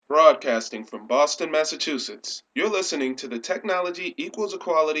Broadcasting from Boston, Massachusetts, you're listening to the Technology Equals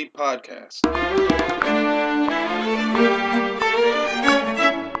Equality podcast.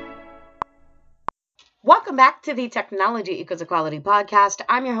 Welcome back to the Technology Equals Equality podcast.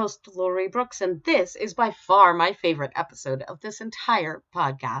 I'm your host, Lori Brooks, and this is by far my favorite episode of this entire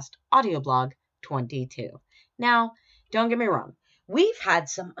podcast, Audioblog 22. Now, don't get me wrong. We've had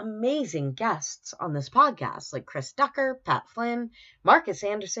some amazing guests on this podcast, like Chris Ducker, Pat Flynn, Marcus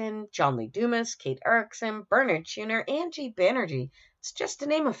Anderson, John Lee Dumas, Kate Erickson, Bernard Schooner, and G. Banerjee. It's just to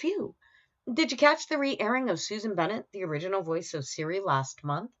name a few. Did you catch the re-airing of Susan Bennett, the original voice of Siri, last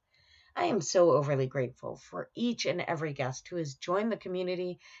month? I am so overly grateful for each and every guest who has joined the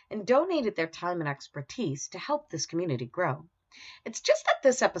community and donated their time and expertise to help this community grow. It's just that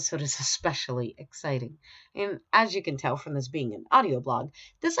this episode is especially exciting. And as you can tell from this being an audio blog,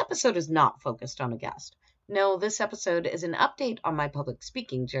 this episode is not focused on a guest. No, this episode is an update on my public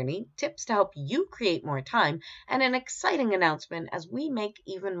speaking journey, tips to help you create more time, and an exciting announcement as we make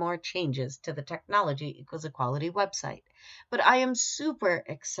even more changes to the Technology Equals Equality website. But I am super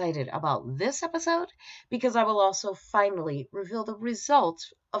excited about this episode because I will also finally reveal the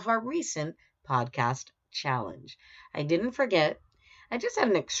results of our recent podcast challenge. I didn't forget. I just had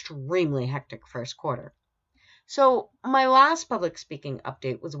an extremely hectic first quarter. So my last public speaking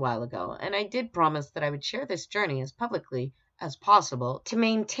update was a while ago, and I did promise that I would share this journey as publicly as possible to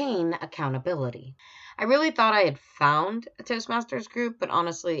maintain accountability. I really thought I had found a Toastmasters group, but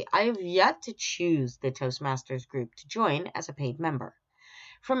honestly, I have yet to choose the Toastmasters group to join as a paid member.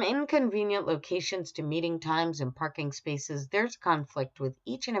 From inconvenient locations to meeting times and parking spaces, there's conflict with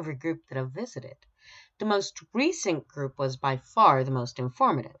each and every group that I've visited. The most recent group was by far the most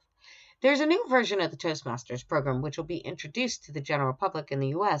informative. There's a new version of the Toastmasters program which will be introduced to the general public in the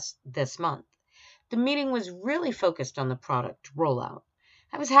US this month. The meeting was really focused on the product rollout.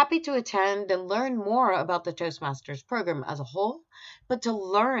 I was happy to attend and learn more about the Toastmasters program as a whole, but to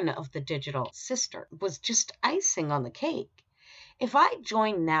learn of the digital sister was just icing on the cake. If I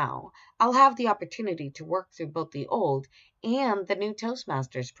join now, I'll have the opportunity to work through both the old and the new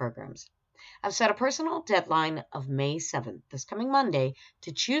Toastmasters programs. I've set a personal deadline of May 7th, this coming Monday,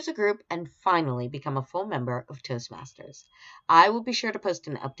 to choose a group and finally become a full member of Toastmasters. I will be sure to post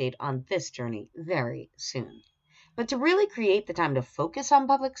an update on this journey very soon. But to really create the time to focus on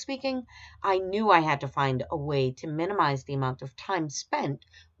public speaking, I knew I had to find a way to minimize the amount of time spent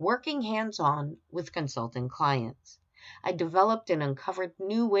working hands-on with consulting clients. I developed and uncovered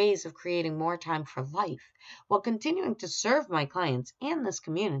new ways of creating more time for life while continuing to serve my clients and this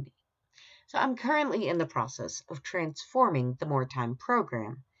community. So I'm currently in the process of transforming the More Time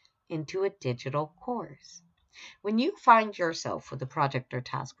program into a digital course. When you find yourself with a project or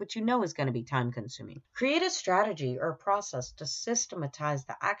task which you know is going to be time consuming, create a strategy or process to systematize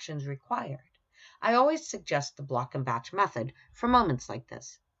the actions required. I always suggest the block and batch method for moments like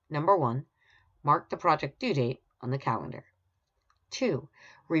this. Number 1, mark the project due date on the calendar. 2,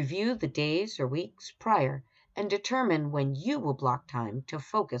 review the days or weeks prior and determine when you will block time to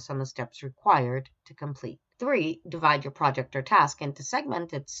focus on the steps required to complete. 3, divide your project or task into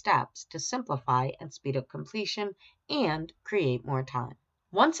segmented steps to simplify and speed up completion and create more time.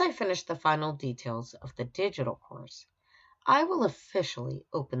 Once I finish the final details of the digital course, I will officially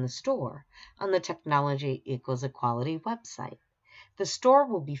open the store on the Technology Equals Equality website. The store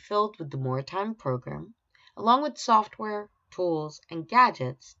will be filled with the More Time program, along with software, tools, and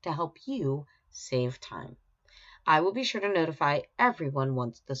gadgets to help you save time. I will be sure to notify everyone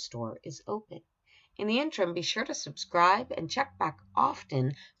once the store is open. In the interim, be sure to subscribe and check back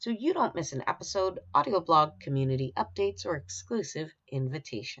often so you don't miss an episode, audio blog, community updates, or exclusive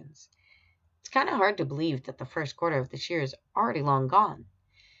invitations. It's kind of hard to believe that the first quarter of this year is already long gone.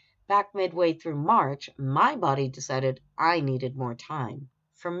 Back midway through March, my body decided I needed more time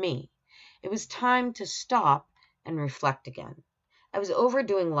for me. It was time to stop and reflect again. I was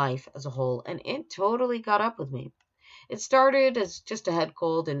overdoing life as a whole, and it totally got up with me. It started as just a head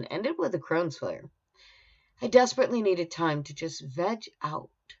cold and ended with a Crohn's flare. I desperately needed time to just veg out.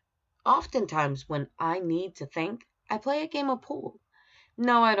 Oftentimes, when I need to think, I play a game of pool.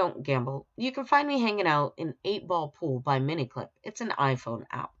 No, I don't gamble. You can find me hanging out in 8-Ball Pool by Miniclip. It's an iPhone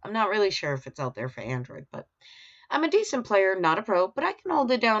app. I'm not really sure if it's out there for Android, but I'm a decent player, not a pro, but I can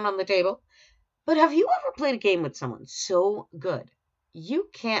hold it down on the table. But have you ever played a game with someone so good you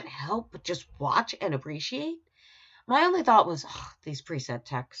can't help but just watch and appreciate? My only thought was, these preset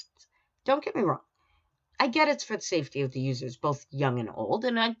texts. Don't get me wrong. I get it's for the safety of the users, both young and old,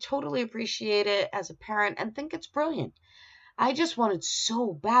 and I totally appreciate it as a parent and think it's brilliant. I just wanted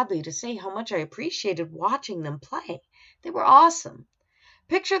so badly to say how much I appreciated watching them play. They were awesome.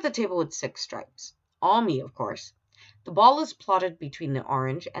 Picture the table with 6 stripes. All me, of course. The ball is plotted between the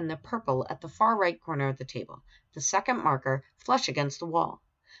orange and the purple at the far right corner of the table, the second marker flush against the wall.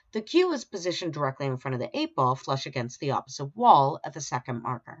 The cue is positioned directly in front of the 8 ball, flush against the opposite wall at the second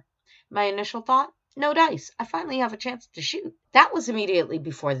marker. My initial thought? No dice. I finally have a chance to shoot. That was immediately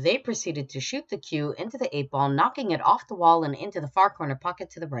before they proceeded to shoot the cue into the 8 ball, knocking it off the wall and into the far corner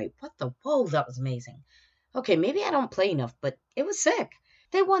pocket to the right. Whoa, that was amazing. Okay, maybe I don't play enough, but it was sick.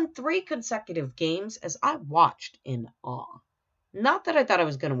 They won 3 consecutive games as I watched in awe. Not that I thought I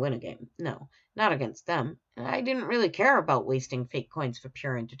was going to win a game. No, not against them. I didn't really care about wasting fake coins for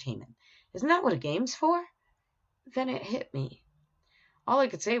pure entertainment. Isn't that what a game's for? Then it hit me. All I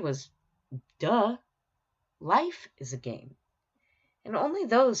could say was, duh. Life is a game. And only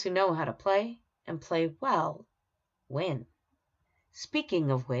those who know how to play, and play well, win.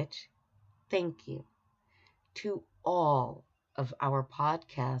 Speaking of which, thank you to all of our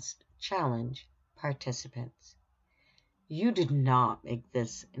podcast challenge participants. You did not make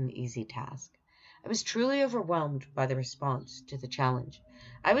this an easy task. I was truly overwhelmed by the response to the challenge.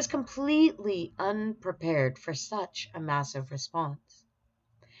 I was completely unprepared for such a massive response.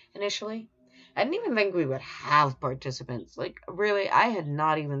 Initially, I didn't even think we would have participants. Really, I had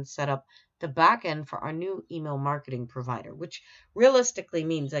not even set up the back end for our new email marketing provider, which realistically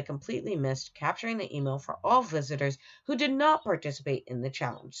means I completely missed capturing the email for all visitors who did not participate in the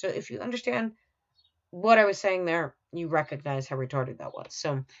challenge. So if you understand what I was saying there, you recognize how retarded that was.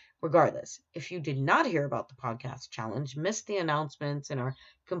 So regardless, if you did not hear about the podcast challenge, missed the announcements, and are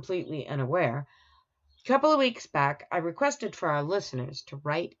completely unaware, a couple of weeks back, I requested for our listeners to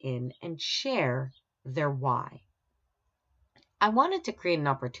write in and share their why. I wanted to create an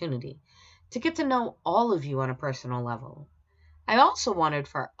opportunity to get to know all of you on a personal level. I also wanted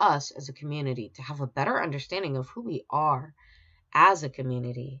for us as a community to have a better understanding of who we are as a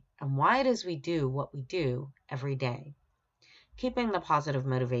community and why it is we do what we do every day. Keeping the positive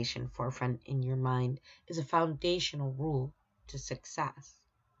motivation forefront in your mind is a foundational rule to success.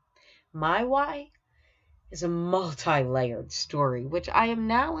 My why is a multi-layered story, which I am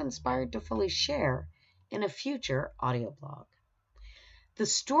now inspired to fully share in a future audio blog. The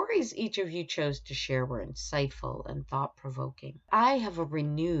stories each of you chose to share were insightful and thought-provoking. I have a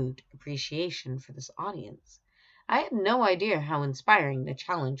renewed appreciation for this audience. I had no idea how inspiring the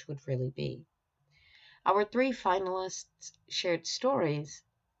challenge would really be. Our 3 finalists shared stories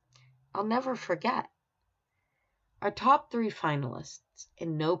I'll never forget. Our top 3 finalists,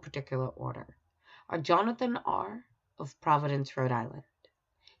 in no particular order, are Jonathan R. of Providence, Rhode Island.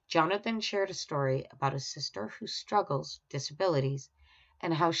 Jonathan shared a story about a sister who struggles with disabilities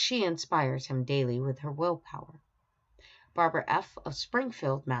and how she inspires him daily with her willpower. Barbara F. of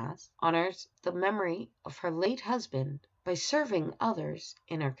Springfield, Mass. honors the memory of her late husband by serving others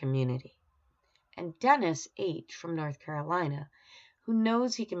in her community. And Dennis H. from North Carolina, who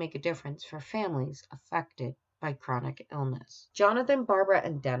knows he can make a difference for families affected by chronic illness. Jonathan, Barbara,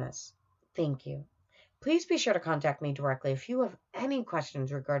 and Dennis, thank you. Please be sure to contact me directly if you have any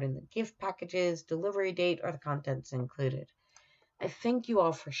questions regarding the gift packages, delivery date, or the contents included. I thank you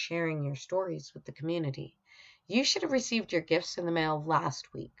all for sharing your stories with the community. You should have received your gifts in the mail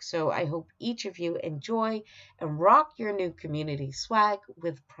last week, so I hope each of you enjoy and rock your new community swag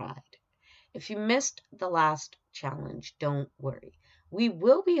with pride. If you missed the last challenge, don't worry. We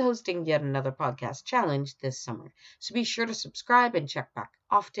will be hosting yet another podcast challenge this summer, so be sure to subscribe and check back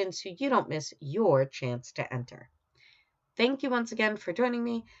often so you don't miss your chance to enter. Thank you once again for joining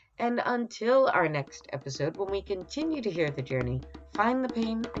me, and until our next episode, when we continue to hear the journey, find the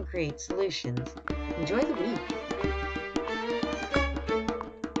pain, and create solutions, enjoy the week.